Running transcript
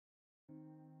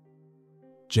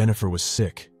Jennifer was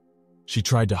sick. She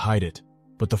tried to hide it,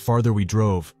 but the farther we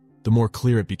drove, the more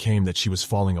clear it became that she was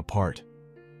falling apart.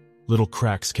 Little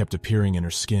cracks kept appearing in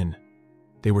her skin.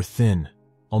 They were thin,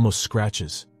 almost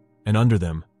scratches, and under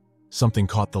them, something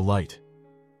caught the light.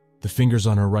 The fingers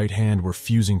on her right hand were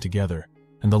fusing together,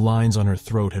 and the lines on her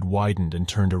throat had widened and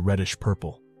turned a reddish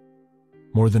purple.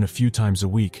 More than a few times a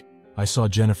week, I saw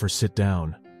Jennifer sit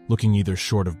down, looking either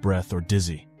short of breath or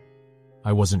dizzy.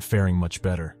 I wasn't faring much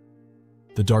better.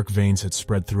 The dark veins had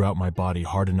spread throughout my body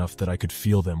hard enough that I could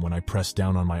feel them when I pressed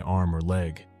down on my arm or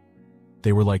leg.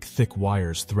 They were like thick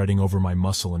wires threading over my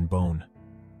muscle and bone.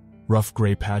 Rough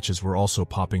gray patches were also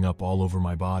popping up all over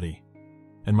my body,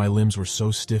 and my limbs were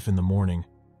so stiff in the morning,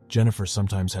 Jennifer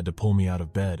sometimes had to pull me out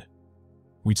of bed.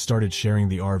 We'd started sharing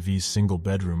the RV's single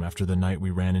bedroom after the night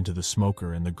we ran into the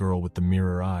smoker and the girl with the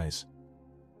mirror eyes.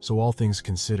 So all things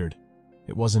considered,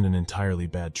 it wasn't an entirely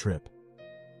bad trip.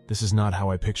 This is not how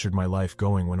I pictured my life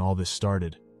going when all this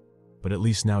started, but at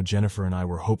least now Jennifer and I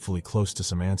were hopefully close to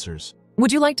some answers.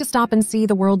 Would you like to stop and see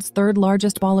the world's third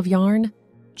largest ball of yarn?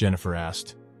 Jennifer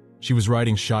asked. She was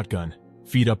riding shotgun,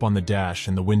 feet up on the dash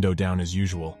and the window down as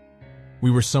usual.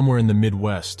 We were somewhere in the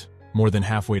Midwest, more than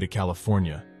halfway to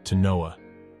California, to Noah.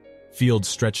 Fields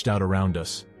stretched out around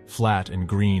us, flat and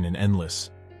green and endless.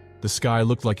 The sky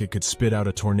looked like it could spit out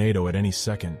a tornado at any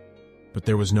second, but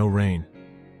there was no rain.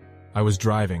 I was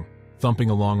driving, thumping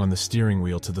along on the steering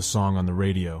wheel to the song on the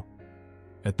radio.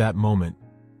 At that moment,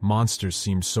 monsters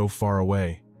seemed so far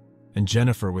away, and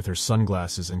Jennifer with her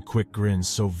sunglasses and quick grin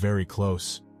so very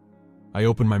close. I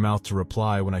opened my mouth to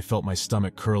reply when I felt my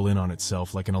stomach curl in on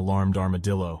itself like an alarmed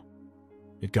armadillo.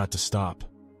 It got to stop.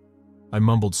 I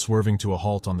mumbled, swerving to a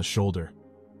halt on the shoulder.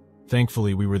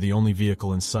 Thankfully, we were the only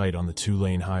vehicle in sight on the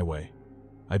two-lane highway.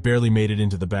 I barely made it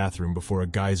into the bathroom before a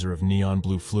geyser of neon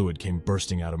blue fluid came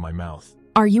bursting out of my mouth.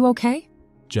 Are you okay?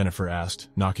 Jennifer asked,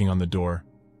 knocking on the door.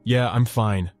 Yeah, I'm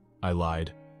fine, I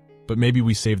lied. But maybe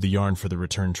we saved the yarn for the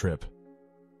return trip.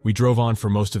 We drove on for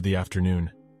most of the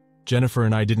afternoon. Jennifer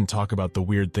and I didn't talk about the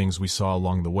weird things we saw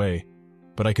along the way,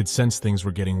 but I could sense things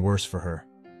were getting worse for her.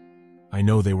 I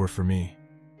know they were for me.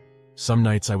 Some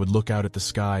nights I would look out at the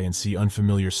sky and see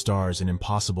unfamiliar stars in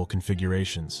impossible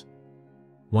configurations.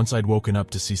 Once I'd woken up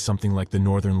to see something like the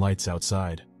northern lights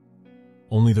outside.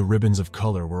 Only the ribbons of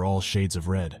color were all shades of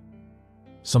red.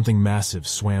 Something massive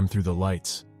swam through the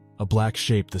lights, a black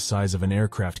shape the size of an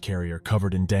aircraft carrier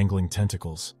covered in dangling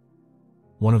tentacles.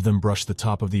 One of them brushed the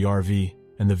top of the RV,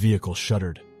 and the vehicle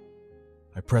shuddered.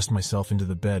 I pressed myself into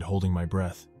the bed, holding my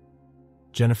breath.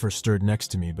 Jennifer stirred next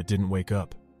to me but didn't wake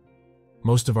up.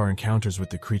 Most of our encounters with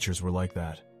the creatures were like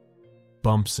that.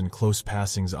 Bumps and close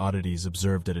passings, oddities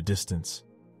observed at a distance.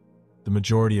 The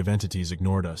majority of entities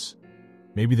ignored us.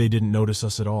 Maybe they didn't notice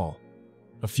us at all.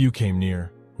 A few came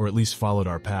near, or at least followed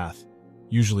our path,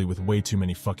 usually with way too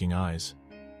many fucking eyes.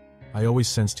 I always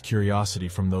sensed curiosity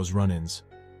from those run-ins,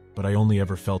 but I only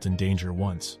ever felt in danger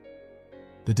once.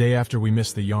 The day after we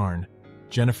missed the yarn,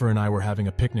 Jennifer and I were having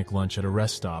a picnic lunch at a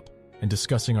rest stop and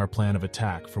discussing our plan of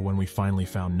attack for when we finally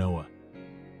found Noah.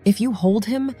 If you hold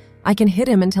him, I can hit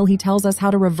him until he tells us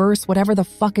how to reverse whatever the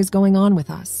fuck is going on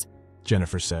with us,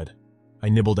 Jennifer said. I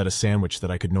nibbled at a sandwich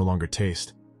that I could no longer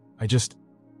taste. I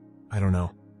don't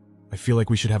know. I feel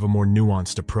like we should have a more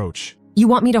nuanced approach. You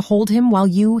want me to hold him while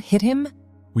you hit him?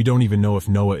 We don't even know if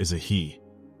Noah is a he.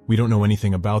 We don't know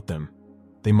anything about them.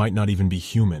 They might not even be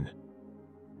human.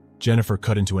 Jennifer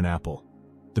cut into an apple.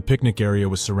 The picnic area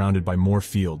was surrounded by more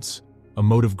fields, a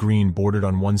moat of green bordered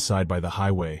on one side by the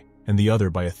highway and the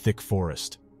other by a thick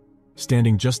forest.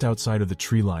 Standing just outside of the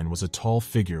tree line was a tall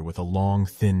figure with a long,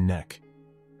 thin neck.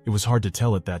 It was hard to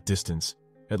tell at that distance,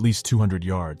 at least 200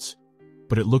 yards,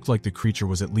 but it looked like the creature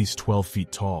was at least 12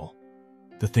 feet tall.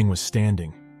 The thing was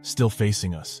standing, still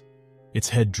facing us. Its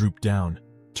head drooped down,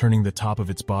 turning the top of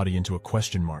its body into a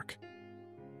question mark.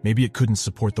 Maybe it couldn't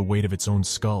support the weight of its own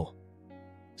skull.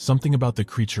 Something about the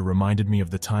creature reminded me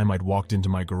of the time I'd walked into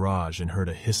my garage and heard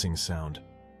a hissing sound.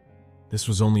 This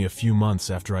was only a few months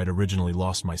after I'd originally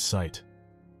lost my sight.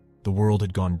 The world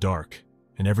had gone dark,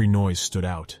 and every noise stood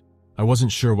out. I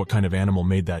wasn't sure what kind of animal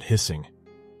made that hissing,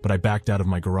 but I backed out of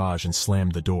my garage and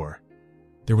slammed the door.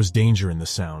 There was danger in the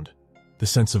sound, the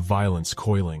sense of violence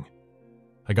coiling.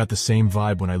 I got the same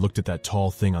vibe when I looked at that tall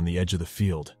thing on the edge of the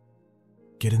field.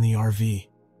 "Get in the RV,"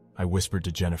 I whispered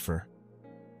to Jennifer.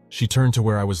 She turned to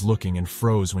where I was looking and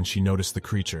froze when she noticed the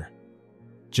creature.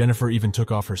 Jennifer even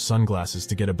took off her sunglasses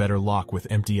to get a better lock with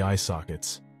empty eye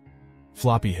sockets.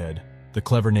 Floppyhead, the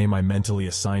clever name I mentally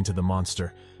assigned to the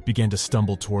monster, began to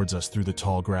stumble towards us through the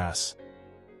tall grass.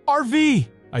 "RV!"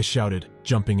 I shouted,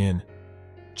 jumping in.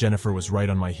 Jennifer was right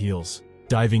on my heels,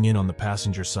 diving in on the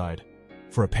passenger side.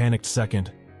 For a panicked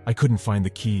second, I couldn't find the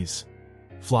keys.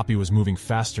 Floppy was moving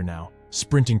faster now,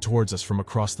 sprinting towards us from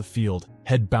across the field,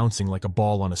 head bouncing like a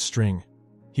ball on a string.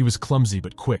 He was clumsy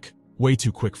but quick, way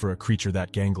too quick for a creature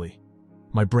that gangly.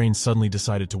 My brain suddenly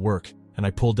decided to work, and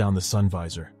I pulled down the sun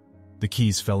visor. The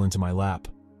keys fell into my lap.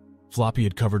 Floppy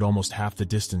had covered almost half the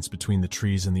distance between the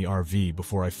trees and the RV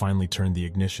before I finally turned the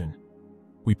ignition.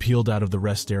 We peeled out of the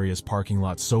rest area's parking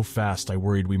lot so fast I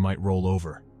worried we might roll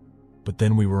over. But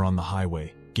then we were on the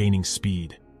highway, gaining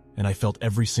speed, and I felt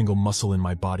every single muscle in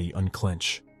my body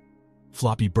unclench.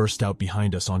 Floppy burst out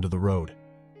behind us onto the road.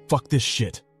 "Fuck this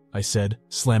shit," I said,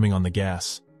 slamming on the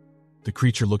gas. The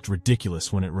creature looked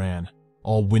ridiculous when it ran,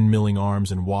 all windmilling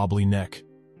arms and wobbly neck,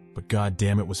 but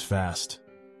goddamn it was fast.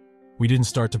 We didn't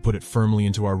start to put it firmly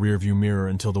into our rearview mirror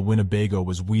until the Winnebago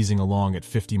was wheezing along at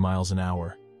 50 miles an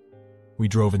hour. We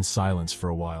drove in silence for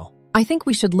a while. I think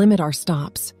we should limit our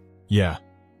stops. Yeah,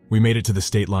 we made it to the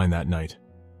state line that night.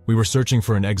 We were searching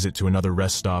for an exit to another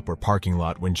rest stop or parking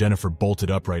lot when Jennifer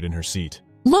bolted upright in her seat.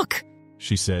 "Look!"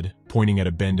 she said, pointing at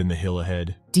a bend in the hill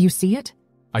ahead. "Do you see it?"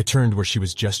 I turned where she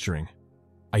was gesturing.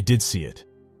 I did see it.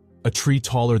 A tree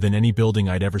taller than any building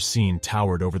I'd ever seen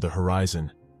towered over the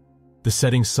horizon. The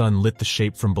setting sun lit the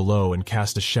shape from below and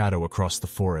cast a shadow across the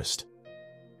forest.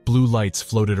 Blue lights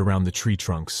floated around the tree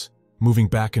trunks, moving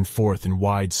back and forth in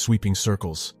wide, sweeping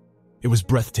circles. It was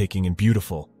breathtaking and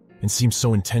beautiful, and seemed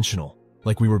so intentional,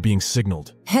 like we were being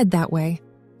signaled. "Head that way,"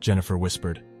 Jennifer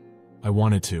whispered. I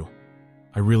wanted to.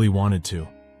 I really wanted to.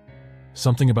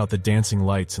 Something about the dancing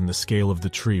lights and the scale of the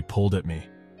tree pulled at me.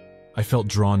 I felt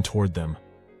drawn toward them.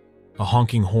 A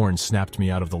honking horn snapped me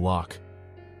out of the lock.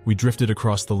 We drifted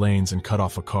across the lanes and cut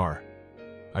off a car.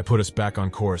 I put us back on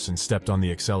course and stepped on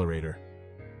the accelerator.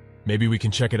 "Maybe we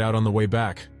can check it out on the way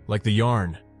back, like the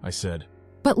yarn," I said.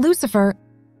 "But Lucifer..."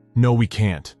 "No, we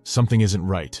can't. Something isn't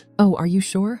right." "Oh, are you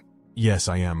sure?" "Yes,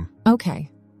 I am." "Okay."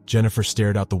 Jennifer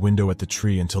stared out the window at the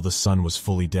tree until the sun was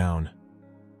fully down.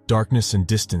 Darkness and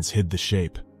distance hid the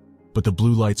shape, but the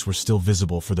blue lights were still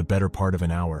visible for the better part of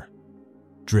an hour.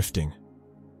 Drifting.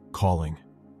 Calling.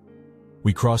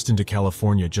 We crossed into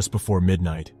California just before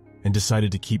midnight and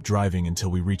decided to keep driving until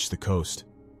we reached the coast.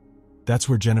 That's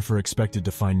where Jennifer expected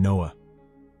to find Noah.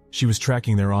 She was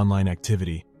tracking their online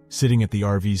activity, sitting at the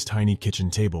RV's tiny kitchen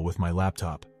table with my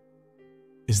laptop.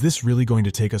 "Is this really going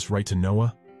to take us right to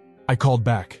Noah?" I called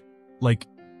back. "Like,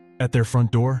 at their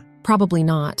front door?" "Probably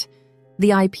not.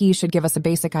 The IP should give us a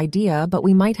basic idea, but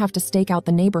we might have to stake out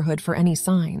the neighborhood for any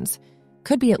signs.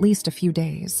 Could be at least a few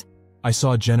days." I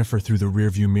saw Jennifer through the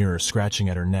rearview mirror scratching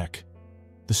at her neck.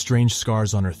 The strange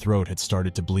scars on her throat had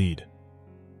started to bleed.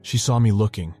 She saw me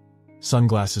looking,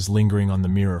 sunglasses lingering on the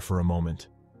mirror for a moment.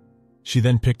 She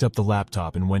then picked up the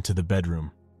laptop and went to the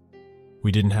bedroom.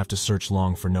 We didn't have to search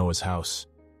long for Noah's house.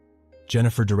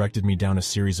 Jennifer directed me down a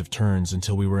series of turns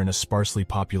until we were in a sparsely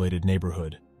populated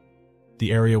neighborhood.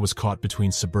 The area was caught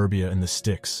between suburbia and the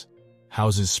sticks,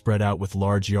 houses spread out with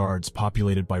large yards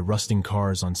populated by rusting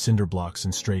cars on cinder blocks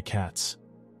and stray cats.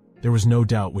 There was no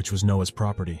doubt which was Noah's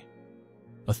property.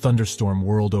 A thunderstorm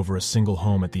whirled over a single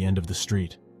home at the end of the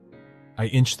street. I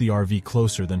inched the RV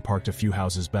closer, then parked a few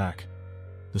houses back.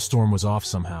 The storm was off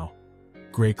somehow.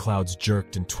 Gray clouds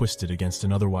jerked and twisted against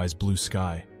an otherwise blue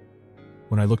sky.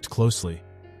 When I looked closely,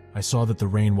 I saw that the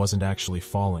rain wasn't actually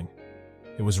falling.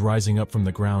 It was rising up from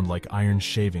the ground like iron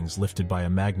shavings lifted by a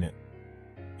magnet.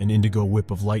 An indigo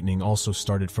whip of lightning also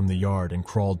started from the yard and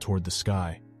crawled toward the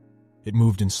sky. It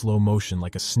moved in slow motion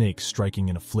like a snake striking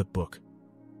in a flipbook.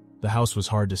 The house was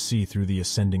hard to see through the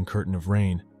ascending curtain of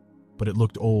rain, but it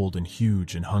looked old and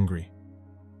huge and hungry.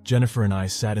 Jennifer and I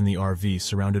sat in the RV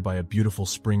surrounded by a beautiful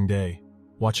spring day,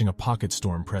 watching a pocket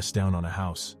storm press down on a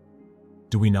house.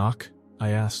 "Do we knock?" I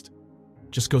asked.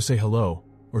 "Just go say hello,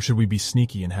 or should we be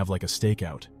sneaky and have like a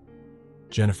stakeout?"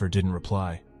 Jennifer didn't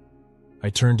reply.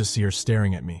 I turned to see her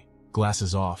staring at me,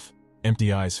 glasses off,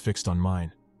 empty eyes fixed on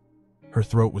mine. Her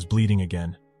throat was bleeding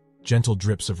again, gentle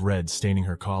drips of red staining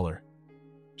her collar.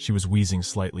 She was wheezing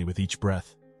slightly with each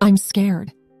breath. "I'm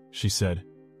scared," she said.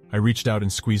 I reached out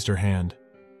and squeezed her hand.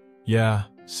 "Yeah,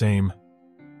 same.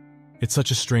 It's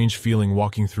such a strange feeling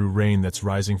walking through rain that's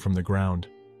rising from the ground."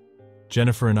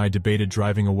 Jennifer and I debated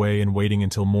driving away and waiting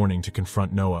until morning to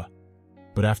confront Noah.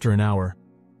 But after an hour,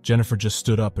 Jennifer just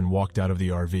stood up and walked out of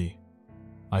the RV.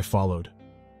 I followed.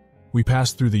 We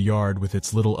passed through the yard with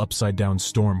its little upside-down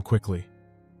storm quickly.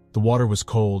 The water was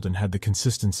cold and had the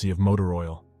consistency of motor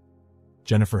oil.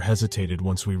 Jennifer hesitated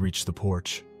once we reached the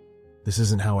porch. This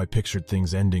isn't how I pictured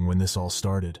things ending when this all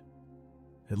started.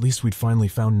 At least we'd finally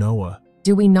found Noah.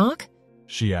 "Do we knock?"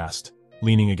 she asked,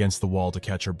 leaning against the wall to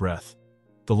catch her breath.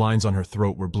 The lines on her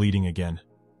throat were bleeding again.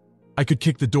 "I could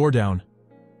kick the door down,"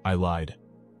 I lied.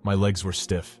 My legs were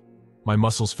stiff. My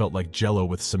muscles felt like jello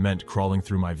with cement crawling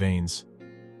through my veins.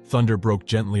 Thunder broke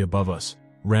gently above us,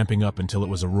 ramping up until it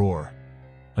was a roar.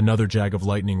 Another jag of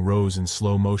lightning rose in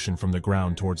slow motion from the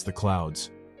ground towards the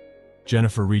clouds.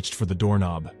 Jennifer reached for the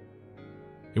doorknob.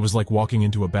 It was like walking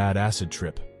into a bad acid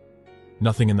trip.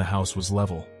 Nothing in the house was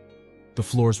level. The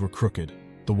floors were crooked,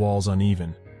 the walls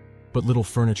uneven, but little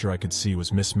furniture I could see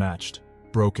was mismatched,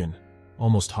 broken,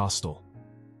 almost hostile.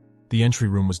 The entry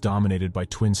room was dominated by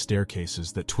twin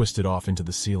staircases that twisted off into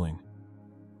the ceiling.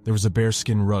 There was a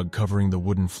bearskin rug covering the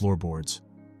wooden floorboards.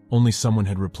 Only someone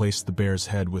had replaced the bear's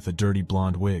head with a dirty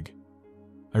blonde wig.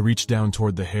 I reached down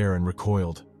toward the hair and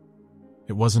recoiled.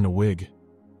 It wasn't a wig.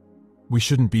 "We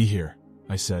shouldn't be here,"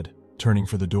 I said, turning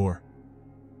for the door.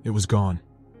 It was gone.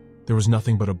 There was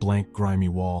nothing but a blank, grimy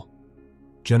wall.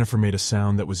 Jennifer made a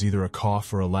sound that was either a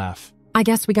cough or a laugh. "I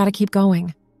guess we gotta keep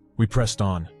going." We pressed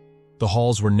on. The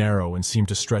halls were narrow and seemed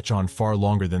to stretch on far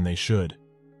longer than they should.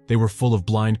 They were full of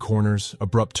blind corners,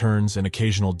 abrupt turns, and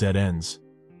occasional dead ends.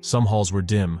 Some halls were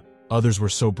dim, others were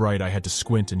so bright I had to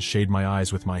squint and shade my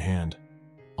eyes with my hand.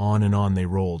 On and on they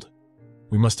rolled.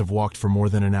 We must have walked for more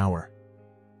than an hour.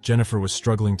 Jennifer was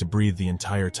struggling to breathe the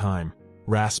entire time,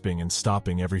 rasping and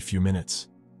stopping every few minutes.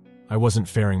 I wasn't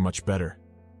faring much better.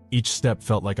 Each step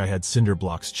felt like I had cinder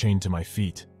blocks chained to my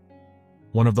feet.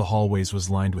 One of the hallways was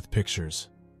lined with pictures.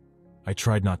 I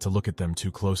tried not to look at them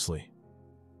too closely.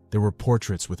 There were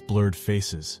portraits with blurred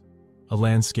faces, a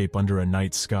landscape under a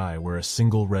night sky where a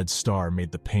single red star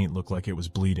made the paint look like it was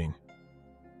bleeding.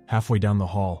 Halfway down the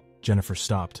hall, Jennifer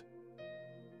stopped.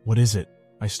 "What is it?"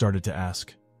 I started to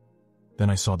ask. Then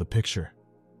I saw the picture.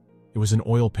 It was an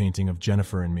oil painting of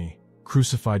Jennifer and me,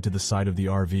 crucified to the side of the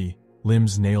RV,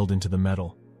 limbs nailed into the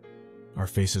metal. Our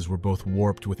faces were both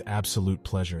warped with absolute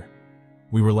pleasure.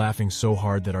 We were laughing so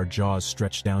hard that our jaws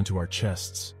stretched down to our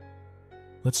chests.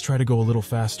 "Let's try to go a little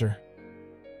faster."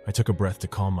 I took a breath to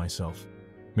calm myself,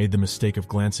 made the mistake of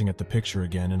glancing at the picture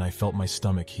again, and I felt my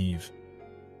stomach heave.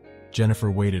 Jennifer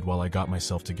waited while I got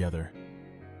myself together.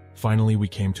 Finally, we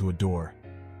came to a door.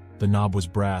 The knob was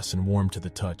brass and warm to the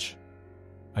touch.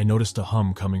 I noticed a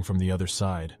hum coming from the other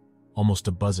side, almost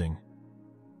a buzzing.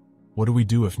 "What do we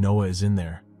do if Noah is in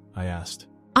there?" I asked.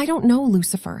 "I don't know,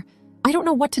 Lucifer. I don't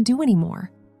know what to do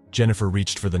anymore." Jennifer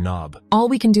reached for the knob. "All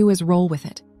we can do is roll with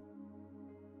it.